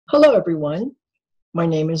Hello everyone, my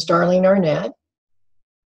name is Darlene Arnett,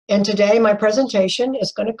 and today my presentation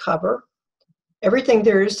is going to cover everything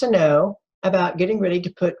there is to know about getting ready to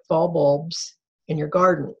put fall bulbs in your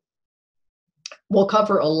garden. We'll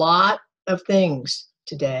cover a lot of things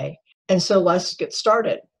today, and so let's get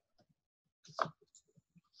started.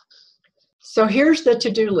 So here's the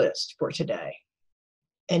to-do list for today,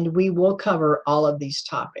 and we will cover all of these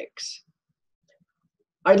topics.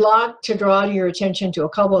 I'd like to draw your attention to a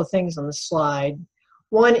couple of things on the slide.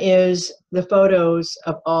 One is the photos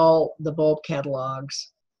of all the bulb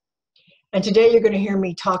catalogs. And today you're going to hear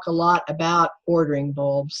me talk a lot about ordering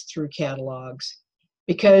bulbs through catalogs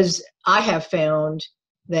because I have found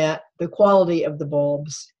that the quality of the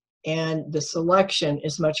bulbs and the selection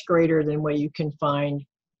is much greater than what you can find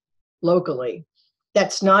locally.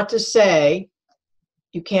 That's not to say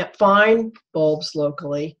you can't find bulbs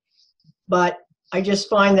locally, but I just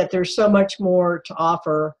find that there's so much more to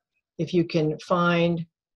offer if you can find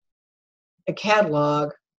a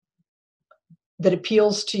catalog that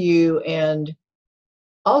appeals to you and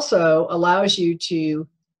also allows you to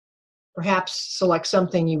perhaps select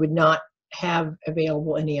something you would not have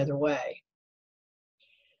available any other way.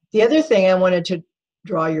 The other thing I wanted to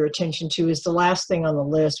draw your attention to is the last thing on the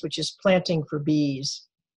list, which is planting for bees.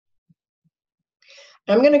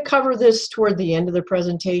 I'm going to cover this toward the end of the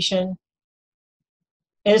presentation.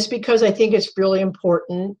 And it's because I think it's really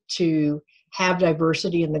important to have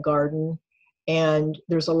diversity in the garden. And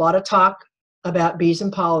there's a lot of talk about bees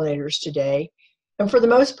and pollinators today. And for the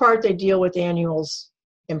most part, they deal with annuals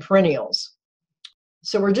and perennials.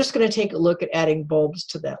 So we're just going to take a look at adding bulbs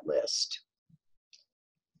to that list.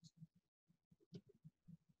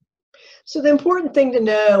 So the important thing to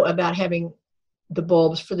know about having the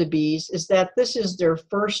bulbs for the bees is that this is their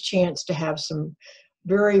first chance to have some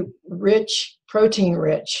very rich,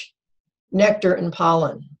 protein-rich nectar and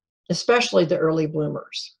pollen, especially the early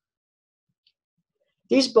bloomers.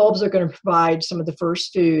 These bulbs are going to provide some of the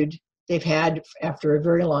first food they've had after a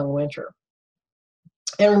very long winter.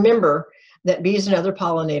 And remember that bees and other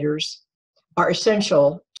pollinators are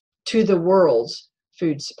essential to the world's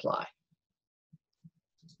food supply.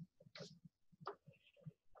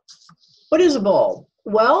 What is a bulb?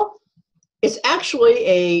 Well, it's actually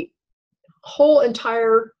a whole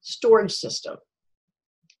entire storage system.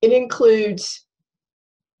 It includes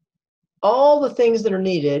all the things that are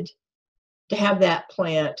needed to have that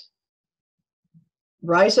plant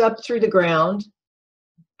rise up through the ground,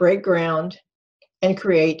 break ground, and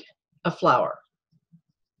create a flower.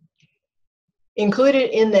 Included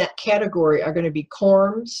in that category are going to be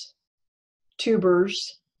corms,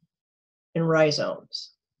 tubers, and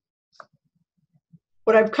rhizomes.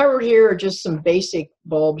 What I've covered here are just some basic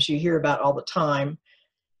bulbs you hear about all the time.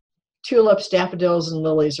 Tulips, daffodils, and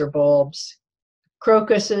lilies are bulbs.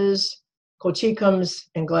 Crocuses, colchicums,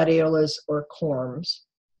 and gladiolas or corms.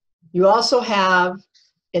 You also have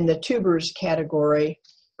in the tubers category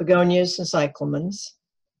begonias and cyclamens.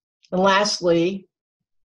 And lastly,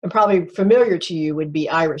 and probably familiar to you, would be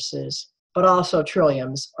irises, but also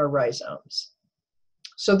trilliums or rhizomes.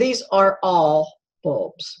 So these are all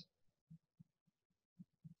bulbs.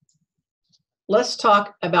 Let's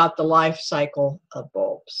talk about the life cycle of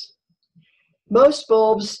bulbs. Most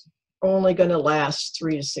bulbs are only going to last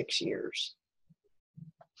 3 to 6 years.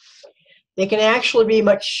 They can actually be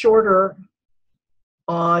much shorter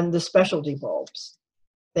on the specialty bulbs.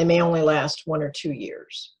 They may only last 1 or 2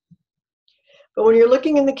 years. But when you're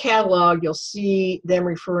looking in the catalog, you'll see them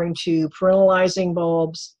referring to perennalizing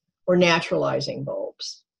bulbs or naturalizing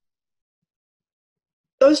bulbs.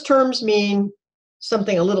 Those terms mean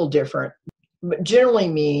something a little different, but generally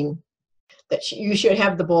mean that you should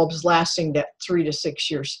have the bulbs lasting that 3 to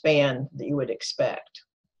 6 year span that you would expect.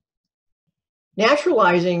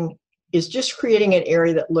 Naturalizing is just creating an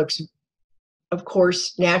area that looks, of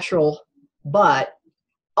course, natural, but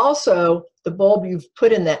also the bulb you've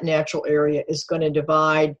put in that natural area is going to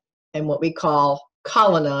divide and what we call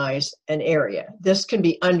colonize an area. This can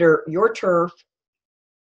be under your turf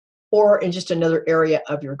or in just another area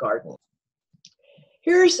of your garden.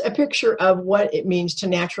 Here's a picture of what it means to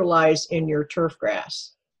naturalize in your turf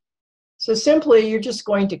grass. So simply, you're just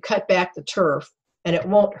going to cut back the turf, and it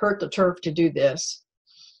won't hurt the turf to do this,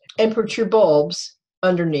 and put your bulbs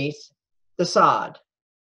underneath the sod.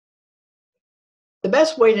 The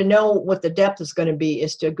best way to know what the depth is going to be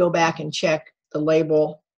is to go back and check the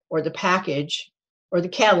label or the package or the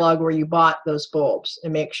catalog where you bought those bulbs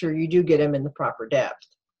and make sure you do get them in the proper depth.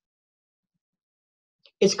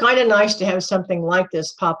 It's kind of nice to have something like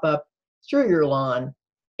this pop up through your lawn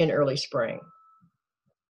in early spring.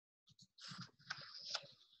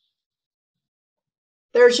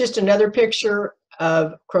 There's just another picture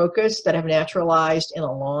of crocus that have naturalized in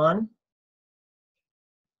a lawn.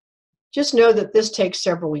 Just know that this takes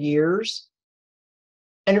several years.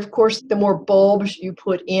 And of course, the more bulbs you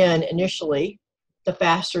put in initially, the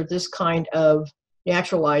faster this kind of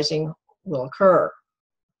naturalizing will occur.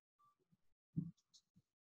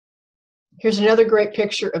 Here's another great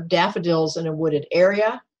picture of daffodils in a wooded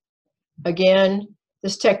area. Again,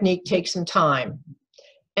 this technique takes some time,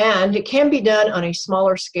 and it can be done on a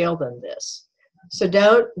smaller scale than this. So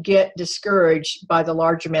don't get discouraged by the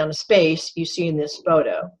large amount of space you see in this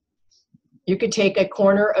photo. You could take a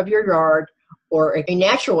corner of your yard or a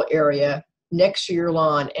natural area next to your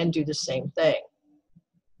lawn and do the same thing.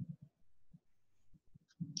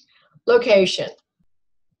 Location.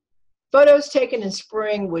 Photos taken in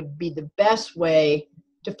spring would be the best way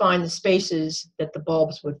to find the spaces that the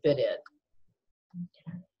bulbs would fit in.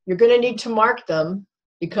 You're going to need to mark them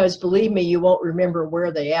because, believe me, you won't remember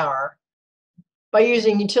where they are, by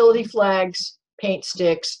using utility flags, paint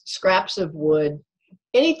sticks, scraps of wood,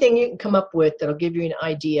 anything you can come up with that'll give you an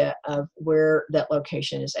idea of where that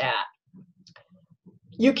location is at.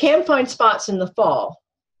 You can find spots in the fall.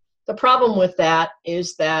 The problem with that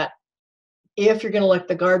is that if you're going to let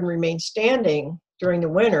the garden remain standing during the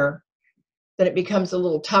winter, then it becomes a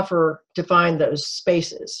little tougher to find those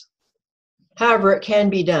spaces. However, it can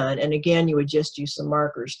be done, and again, you would just use some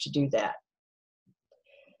markers to do that.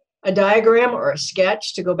 A diagram or a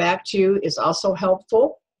sketch to go back to is also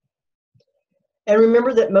helpful. And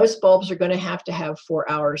remember that most bulbs are going to have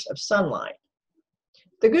 4 hours of sunlight.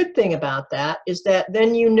 The good thing about that is that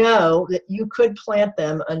then you know that you could plant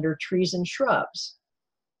them under trees and shrubs,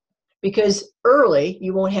 because early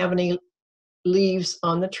you won't have any leaves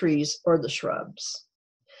on the trees or the shrubs.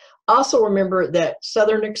 Also remember that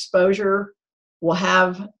southern exposure will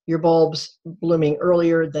have your bulbs blooming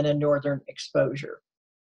earlier than a northern exposure.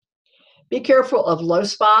 Be careful of low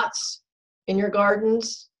spots in your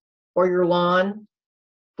gardens or your lawn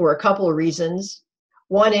for a couple of reasons.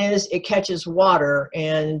 One is it catches water,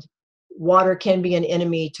 and water can be an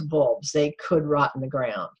enemy to bulbs. They could rot in the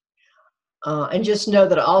ground. And just know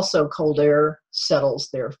that also cold air settles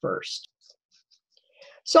there first.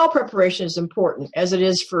 Soil preparation is important, as it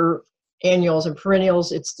is for annuals and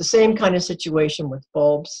perennials. It's the same kind of situation with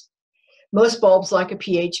bulbs. Most bulbs like a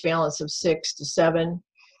pH balance of 6 to 7.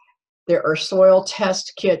 There are soil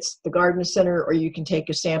test kits at the garden center, or you can take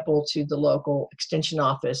a sample to the local extension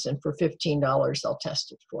office, and for $15 they'll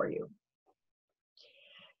test it for you.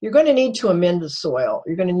 You're going to need to amend the soil.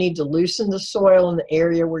 You're going to need to loosen the soil in the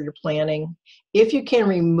area where you're planting. If you can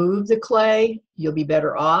remove the clay, you'll be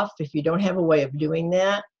better off. If you don't have a way of doing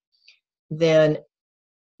that, then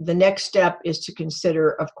the next step is to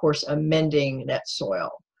consider, of course, amending that soil.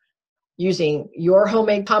 Using your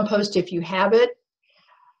homemade compost, if you have it,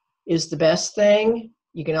 is the best thing.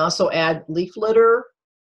 You can also add leaf litter,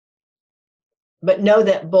 but know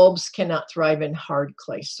that bulbs cannot thrive in hard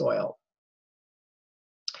clay soil.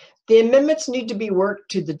 The amendments need to be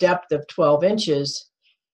worked to the depth of 12 inches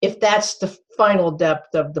if that's the final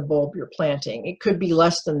depth of the bulb you're planting. It could be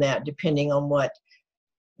less than that depending on what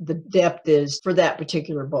the depth is for that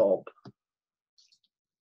particular bulb.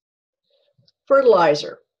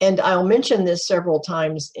 Fertilizer. And I'll mention this several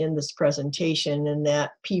times in this presentation, in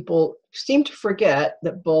that people seem to forget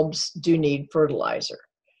that bulbs do need fertilizer.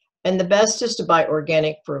 And the best is to buy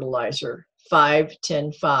organic fertilizer.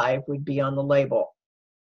 5-10-5 would be on the label.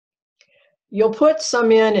 You'll put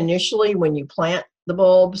some in initially when you plant the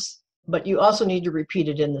bulbs, but you also need to repeat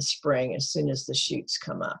it in the spring as soon as the shoots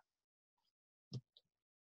come up.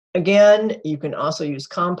 Again, you can also use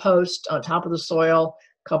compost on top of the soil.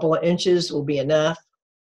 A couple of inches will be enough.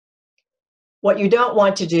 What you don't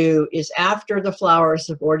want to do is, after the flowers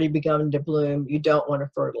have already begun to bloom, you don't want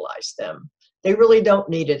to fertilize them. They really don't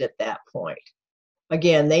need it at that point.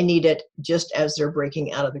 Again, they need it just as they're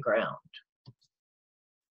breaking out of the ground.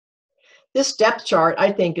 This depth chart,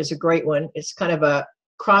 I think, is a great one. It's kind of a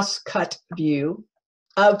cross-cut view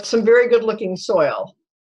of some very good-looking soil.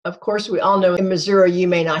 Of course, we all know in Missouri you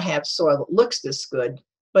may not have soil that looks this good,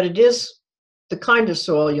 but it is the kind of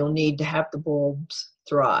soil you'll need to have the bulbs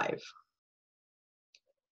thrive.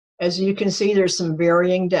 As you can see, there's some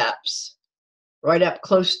varying depths. Right up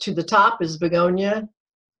close to the top is begonia,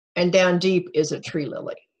 and down deep is a tree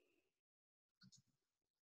lily.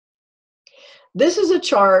 This is a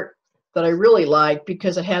chart that I really like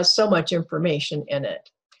because it has so much information in it.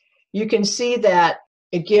 You can see that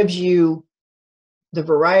it gives you the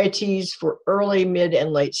varieties for early, mid,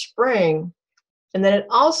 and late spring, and then it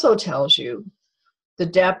also tells you the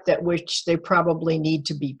depth at which they probably need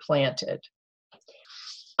to be planted.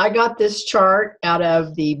 I got this chart out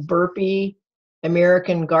of the Burpee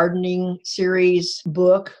American Gardening Series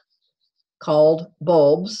book called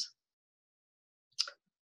Bulbs.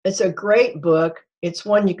 It's a great book. It's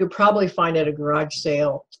one you could probably find at a garage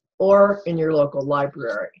sale or in your local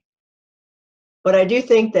library. But I do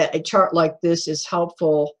think that a chart like this is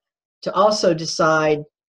helpful to also decide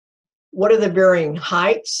what are the varying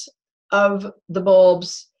heights of the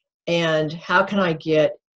bulbs and how can I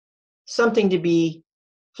get something to be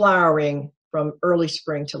flowering from early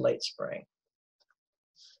spring to late spring.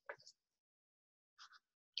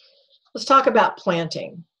 Let's talk about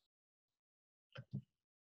planting.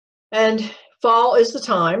 And fall is the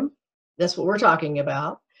time. That's what we're talking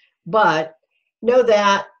about. But know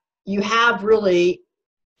that you have really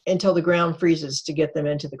until the ground freezes to get them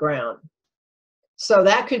into the ground. So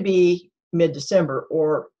that could be mid-December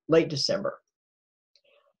or late December.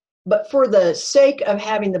 But for the sake of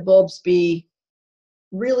having the bulbs be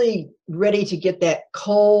really ready to get that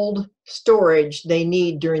cold storage they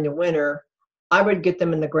need during the winter, I would get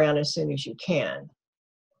them in the ground as soon as you can.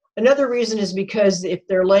 Another reason is because if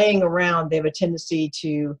they're laying around, they have a tendency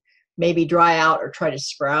to maybe dry out or try to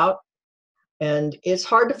sprout. And it's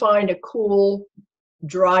hard to find a cool,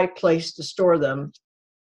 dry place to store them,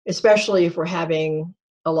 especially if we're having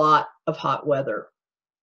a lot of hot weather.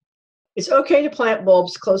 It's okay to plant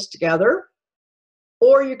bulbs close together,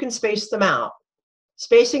 or you can space them out.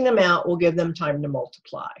 Spacing them out will give them time to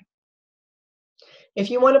multiply. If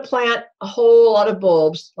you want to plant a whole lot of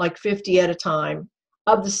bulbs, like 50 at a time,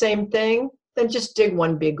 of the same thing, then just dig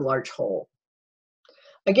one big large hole.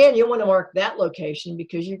 Again, you'll want to mark that location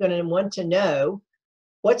because you're going to want to know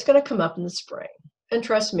what's going to come up in the spring. And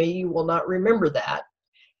trust me, you will not remember that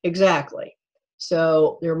exactly.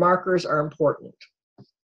 So your markers are important.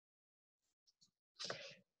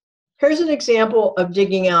 Here's an example of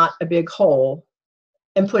digging out a big hole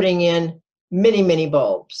and putting in many, many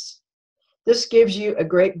bulbs. This gives you a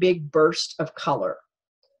great big burst of color.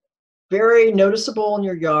 Very noticeable in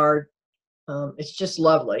your yard. It's just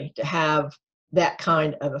lovely to have that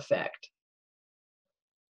kind of effect.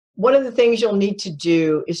 One of the things you'll need to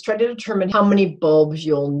do is try to determine how many bulbs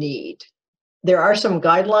you'll need. There are some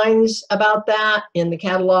guidelines about that in the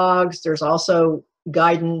catalogs. There's also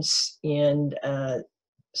guidance in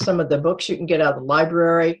some of the books you can get out of the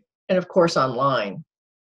library, and of course online.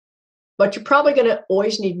 But you're probably going to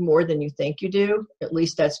always need more than you think you do. At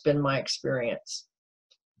least that's been my experience.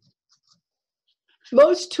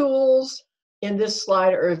 Most tools in this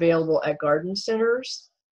slide are available at garden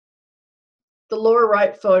centers. The lower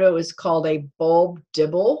right photo is called a bulb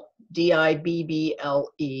dibble,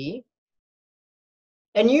 D-I-B-B-L-E.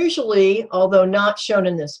 And usually, although not shown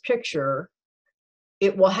in this picture,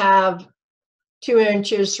 it will have 2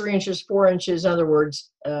 inches, 3 inches, 4 inches, in other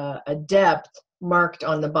words, a depth marked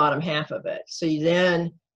on the bottom half of it. So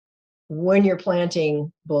then, when you're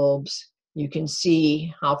planting bulbs, you can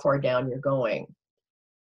see how far down you're going.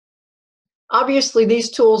 Obviously, these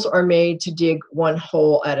tools are made to dig one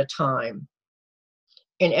hole at a time.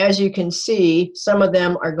 And as you can see, some of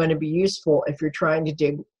them are going to be useful if you're trying to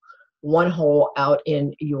dig one hole out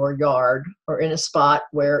in your yard or in a spot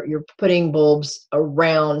where you're putting bulbs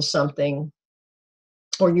around something,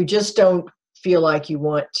 or you just don't feel like you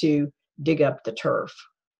want to dig up the turf.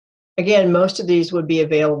 Again, most of these would be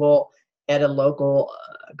available at a local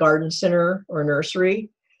garden center or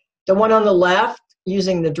nursery. The one on the left,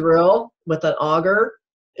 using the drill with an auger,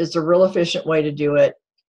 is a real efficient way to do it.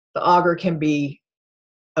 The auger can be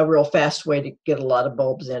a real fast way to get a lot of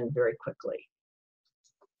bulbs in very quickly.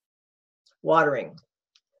 Watering.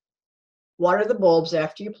 Water the bulbs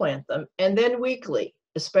after you plant them, and then weekly,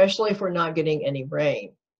 especially if we're not getting any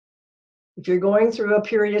rain. If you're going through a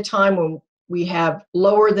period of time when we have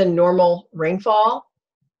lower than normal rainfall,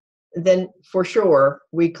 then for sure,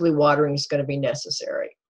 weekly watering is going to be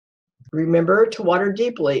necessary. Remember to water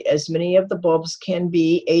deeply, as many of the bulbs can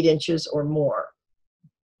be 8 inches or more.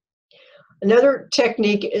 Another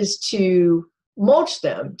technique is to mulch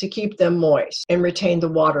them to keep them moist and retain the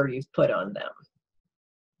water you've put on them.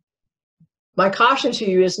 My caution to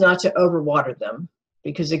you is not to overwater them,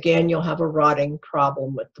 because again, you'll have a rotting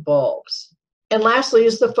problem with the bulbs. And lastly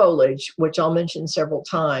is the foliage, which I'll mention several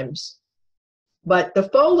times. But the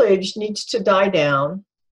foliage needs to die down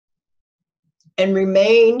and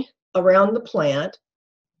remain around the plant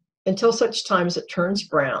until such time as it turns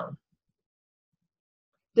brown.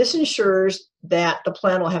 This ensures that the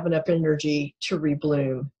plant will have enough energy to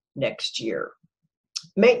rebloom next year.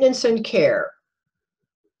 Maintenance and care.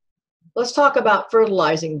 Let's talk about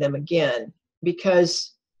fertilizing them again,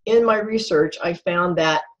 because in my research, I found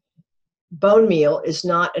that Bone meal is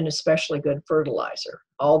not an especially good fertilizer,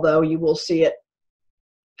 although you will see it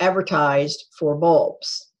advertised for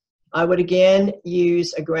bulbs. I would again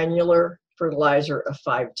use a granular fertilizer of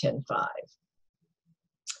 5-10-5.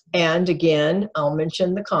 And again, I'll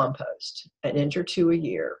mention the compost, an inch or two a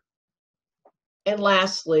year. And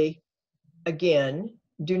lastly, again,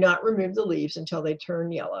 do not remove the leaves until they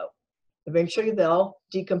turn yellow. Eventually, they'll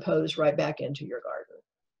decompose right back into your garden.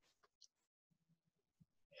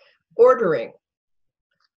 Ordering.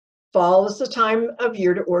 Fall is the time of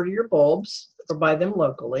year to order your bulbs or buy them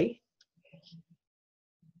locally.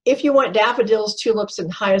 If you want daffodils, tulips,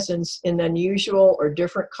 and hyacinths in unusual or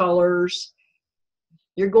different colors,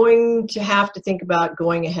 you're going to have to think about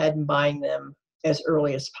going ahead and buying them as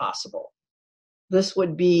early as possible. This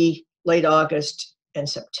would be late August and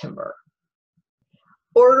September.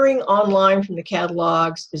 Ordering online from the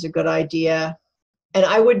catalogs is a good idea, and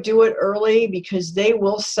I would do it early because they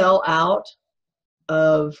will sell out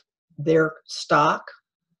of their stock,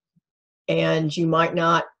 and you might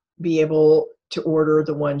not be able to order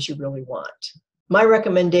the ones you really want. My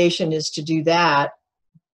recommendation is to do that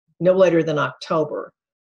no later than October,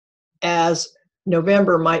 as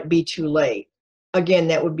November might be too late. Again,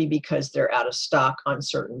 that would be because they're out of stock on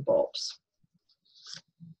certain bulbs.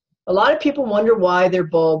 A lot of people wonder why their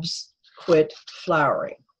bulbs quit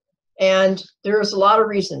flowering. And there's a lot of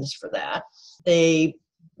reasons for that. They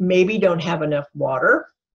maybe don't have enough water.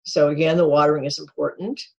 So again, the watering is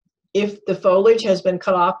important. If the foliage has been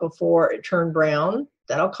cut off before it turned brown,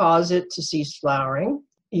 that'll cause it to cease flowering.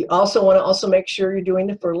 You also want to make sure you're doing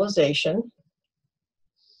the fertilization.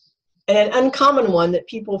 And an uncommon one that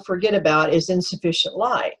people forget about is insufficient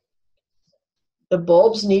light. The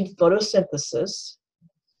bulbs need photosynthesis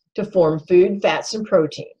to form food, fats, and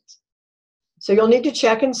proteins. So you'll need to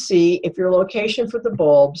check and see if your location for the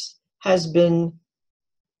bulbs has been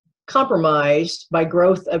compromised by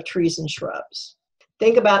growth of trees and shrubs.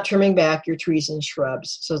 Think about trimming back your trees and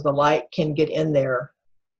shrubs so the light can get in there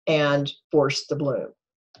and force the bloom.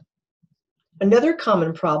 Another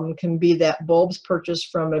common problem can be that bulbs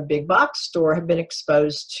purchased from a big box store have been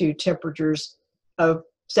exposed to temperatures of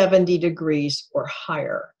 70 degrees or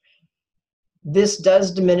higher. This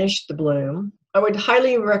does diminish the bloom. I would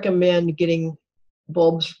highly recommend getting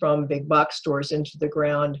bulbs from big box stores into the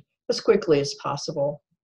ground as quickly as possible.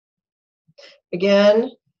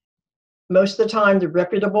 Again, most of the time, the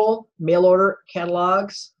reputable mail order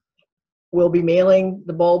catalogs will be mailing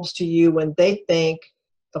the bulbs to you when they think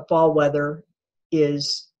the fall weather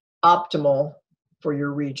is optimal for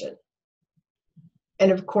your region.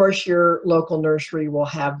 And of course, your local nursery will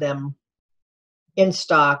have them in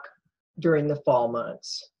stock during the fall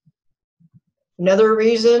months. Another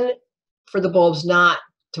reason for the bulbs not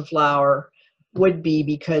to flower would be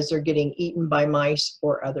because they're getting eaten by mice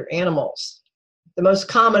or other animals. The most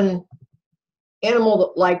common animal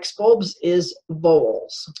that likes bulbs is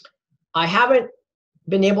voles. I haven't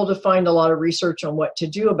been able to find a lot of research on what to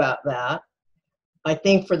do about that. I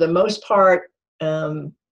think for the most part,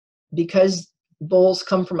 because voles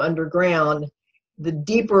come from underground, the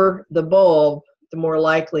deeper the bulb, the more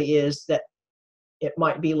likely is that it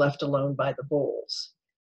might be left alone by the voles.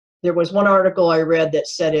 There was one article I read that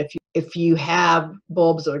said if you have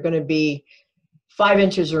bulbs that are going to be 5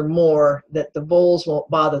 inches or more, that the voles won't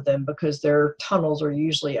bother them because their tunnels are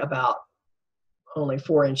usually about only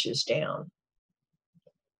 4 inches down.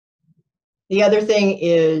 The other thing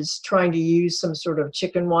is trying to use some sort of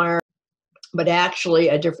chicken wire, but actually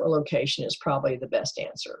a different location is probably the best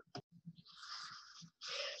answer.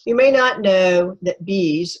 You may not know that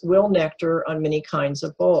bees will nectar on many kinds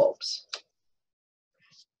of bulbs.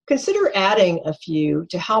 Consider adding a few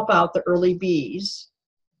to help out the early bees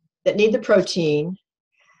that need the protein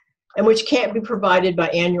and which can't be provided by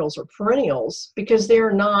annuals or perennials because they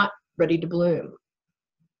are not ready to bloom.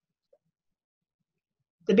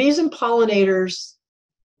 The bees and pollinators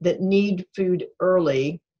that need food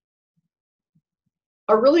early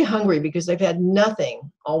are really hungry because they've had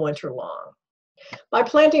nothing all winter long. By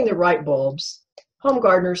planting the right bulbs, home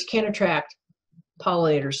gardeners can attract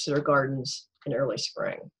pollinators to their gardens in early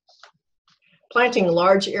spring. Planting a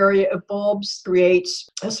large area of bulbs creates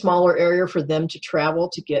a smaller area for them to travel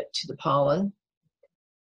to get to the pollen.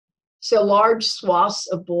 So large swaths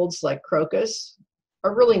of bulbs like crocus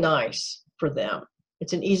are really nice for them.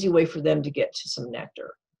 It's an easy way for them to get to some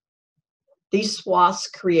nectar. These swaths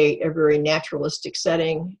create a very naturalistic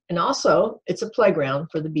setting, and also it's a playground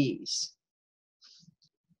for the bees.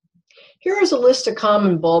 Here is a list of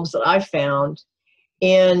common bulbs that I found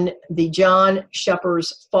in the John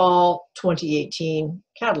Shepper's Fall 2018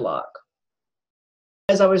 catalog.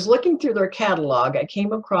 As I was looking through their catalog, I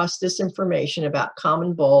came across this information about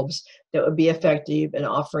common bulbs that would be effective in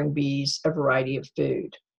offering bees a variety of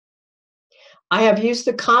food. I have used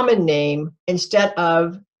the common name instead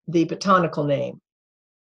of the botanical name,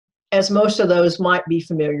 as most of those might be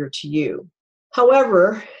familiar to you.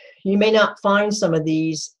 However, you may not find some of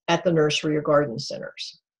these at the nursery or garden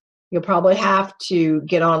centers. You'll probably have to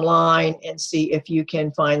get online and see if you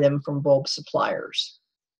can find them from bulb suppliers.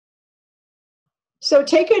 So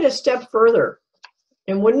take it a step further,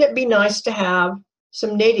 and wouldn't it be nice to have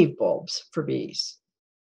some native bulbs for bees?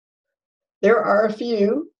 There are a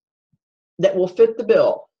few that will fit the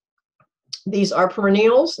bill. These are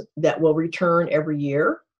perennials that will return every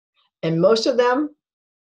year, and most of them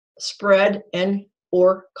spread and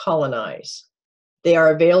or colonize. They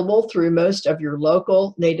are available through most of your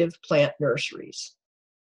local native plant nurseries.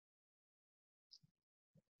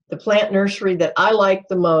 The plant nursery that I like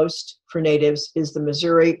the most for natives is the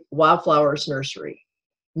Missouri Wildflowers Nursery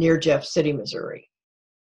near Jeff City, Missouri.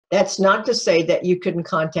 That's not to say that you couldn't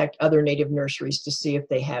contact other native nurseries to see if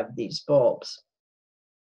they have these bulbs.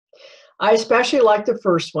 I especially like the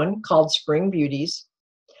first one, called Spring Beauties,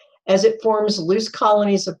 as it forms loose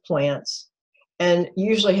colonies of plants and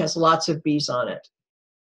usually has lots of bees on it.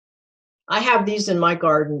 I have these in my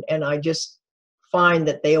garden, and I just find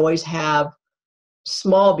that they always have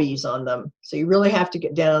small bees on them, so you really have to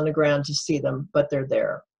get down on the ground to see them, but they're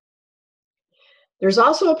there. There's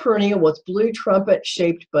also a perennial with blue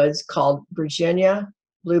trumpet-shaped buds called Virginia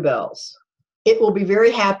bluebells. It will be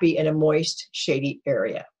very happy in a moist, shady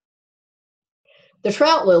area. The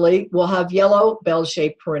trout lily will have yellow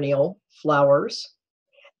bell-shaped perennial flowers,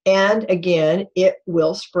 and again, it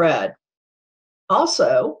will spread.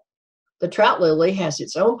 Also, the trout lily has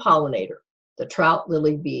its own pollinator, the trout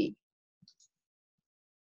lily bee.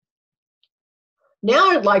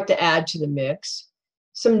 Now I'd like to add to the mix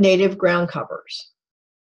some native ground covers.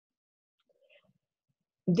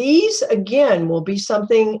 These, again, will be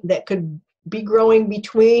something that could be growing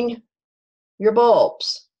between your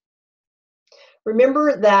bulbs.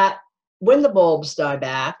 Remember that when the bulbs die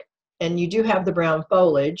back, and you do have the brown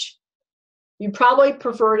foliage, you probably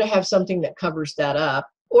prefer to have something that covers that up,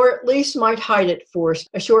 or at least might hide it for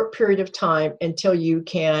a short period of time until you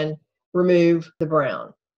can remove the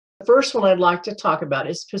brown. The first one I'd like to talk about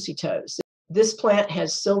is pussy toes. This plant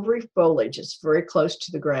has silvery foliage. It's very close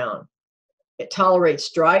to the ground. It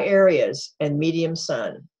tolerates dry areas and medium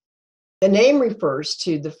sun. The name refers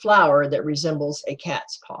to the flower that resembles a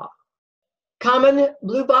cat's paw. Common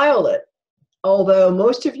blue violet. Although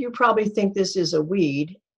most of you probably think this is a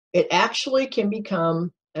weed, it actually can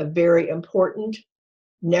become a very important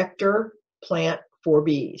nectar plant for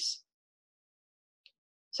bees.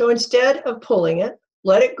 So instead of pulling it,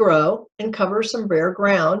 let it grow and cover some bare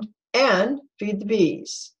ground and feed the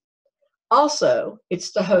bees. Also,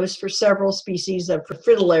 it's the host for several species of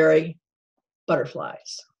fritillary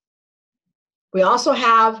butterflies. We also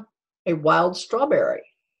have a wild strawberry.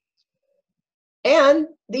 And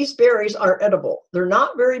these berries are edible. They're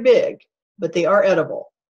not very big, but they are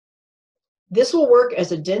edible. This will work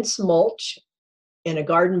as a dense mulch in a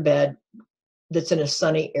garden bed that's in a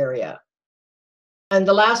sunny area. And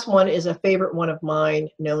the last one is a favorite one of mine,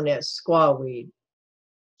 known as squawweed.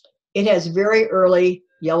 It has very early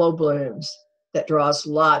yellow blooms that draws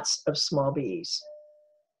lots of small bees.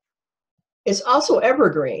 It's also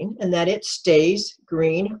evergreen in that it stays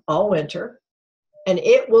green all winter, and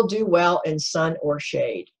it will do well in sun or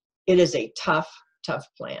shade. It is a tough, tough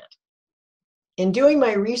plant. In doing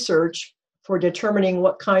my research for determining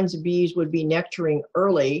what kinds of bees would be nectaring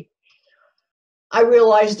early, I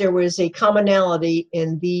realized there was a commonality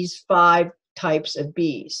in these 5 types of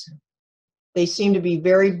bees. They seem to be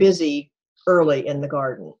very busy early in the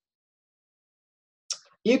garden.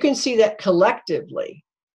 You can see that collectively,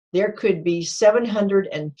 there could be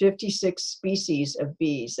 756 species of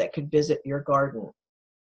bees that could visit your garden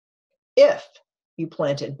if you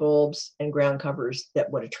planted bulbs and ground covers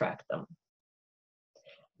that would attract them.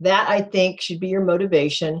 That, I think, should be your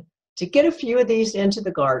motivation to get a few of these into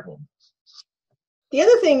the garden. The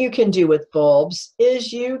other thing you can do with bulbs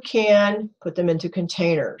is you can put them into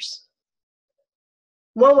containers.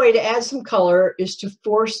 One way to add some color is to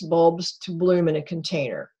force bulbs to bloom in a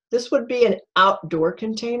container. This would be an outdoor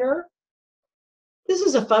container. This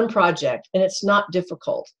is a fun project, and it's not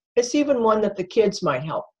difficult. It's even one that the kids might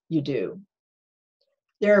help you do.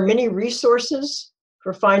 There are many resources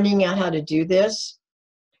for finding out how to do this.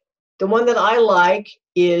 The one that I like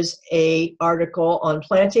is an article on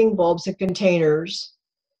planting bulbs in containers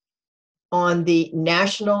on the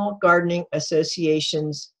National Gardening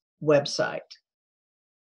Association's website.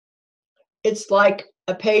 It's like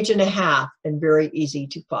a page and a half and very easy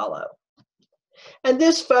to follow. And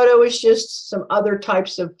this photo is just some other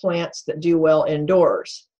types of plants that do well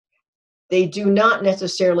indoors. They do not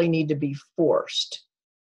necessarily need to be forced.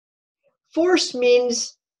 Forced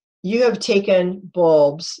means you have taken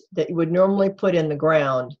bulbs that you would normally put in the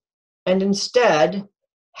ground and instead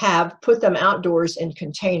have put them outdoors in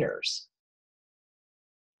containers.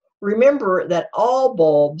 Remember that all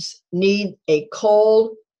bulbs need a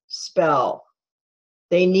cold spell.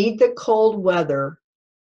 They need the cold weather,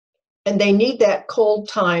 and they need that cold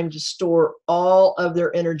time to store all of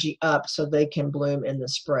their energy up so they can bloom in the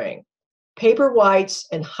spring. Paper whites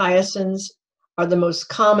and hyacinths are the most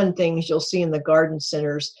common things you'll see in the garden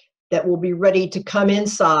centers that will be ready to come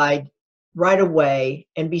inside right away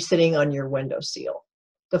and be sitting on your windowsill.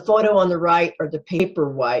 The photo on the right are the paper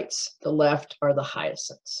whites, the left are the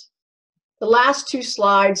hyacinths. The last two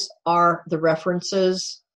slides are the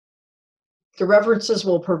references. The references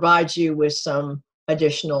will provide you with some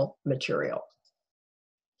additional material.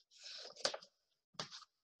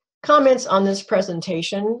 Comments on this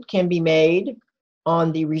presentation can be made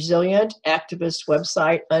on the Resilient Activist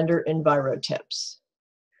website under EnviroTips.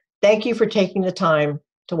 Thank you for taking the time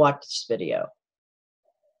to watch this video.